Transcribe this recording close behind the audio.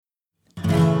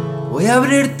Voy a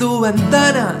abrir tu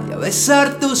ventana y a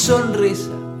besar tu sonrisa.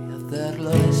 Voy a hacerlo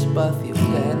despacio,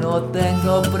 que no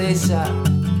tengo prisa.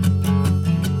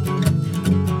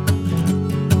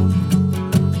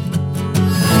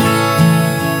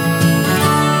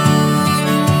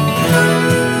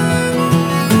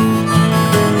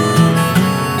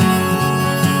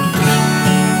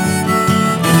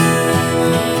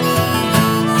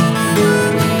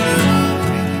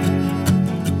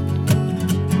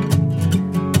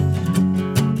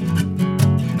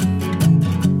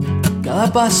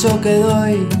 Cada paso que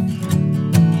doy,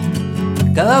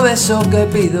 cada beso que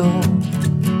pido,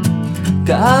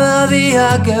 cada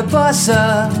día que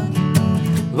pasa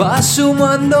va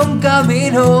sumando un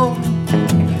camino.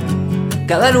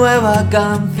 Cada nueva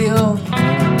canción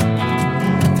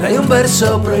trae un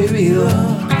verso prohibido.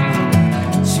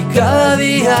 Si cada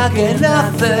día que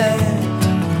nace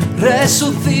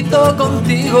resucito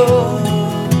contigo.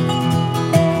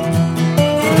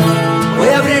 Voy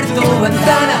a abrir tu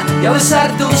ventana y a besar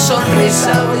tu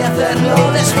sonrisa. Voy a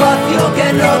hacerlo despacio,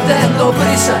 que no tengo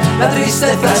prisa. La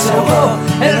tristeza se ahogó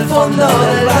en el fondo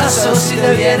del vaso. Si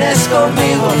te vienes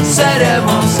conmigo,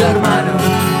 seremos hermanos.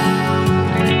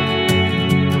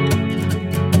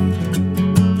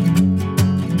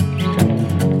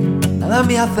 Nada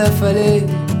me hace feliz,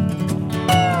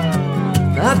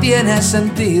 nada tiene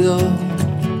sentido.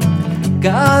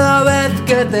 Cada vez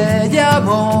que te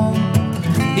llamo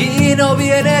y no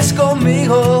vienes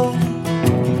conmigo,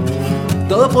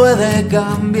 todo puede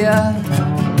cambiar.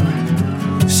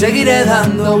 Seguiré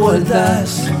dando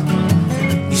vueltas,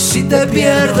 y si te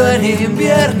pierdo en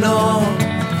invierno,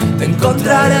 te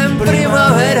encontraré en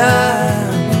primavera.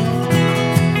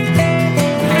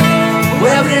 Voy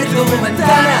a abrir tu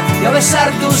ventana y a besar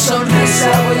tu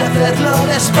sonrisa. Voy a hacerlo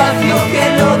despacio, que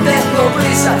no tengo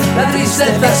prisa. La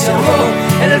tristeza se ahogó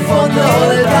en el fondo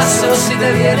del vaso. Si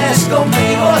te vienes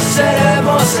conmigo,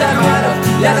 seremos hermanos.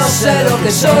 Ya no sé lo que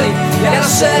soy, ya no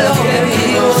sé lo que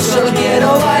digo. Solo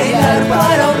quiero bailar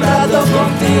para un rato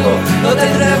contigo. No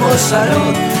tendremos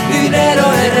salud ni dinero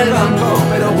en el banco,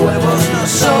 pero huevos nos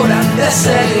sobran de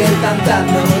seguir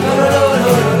cantando.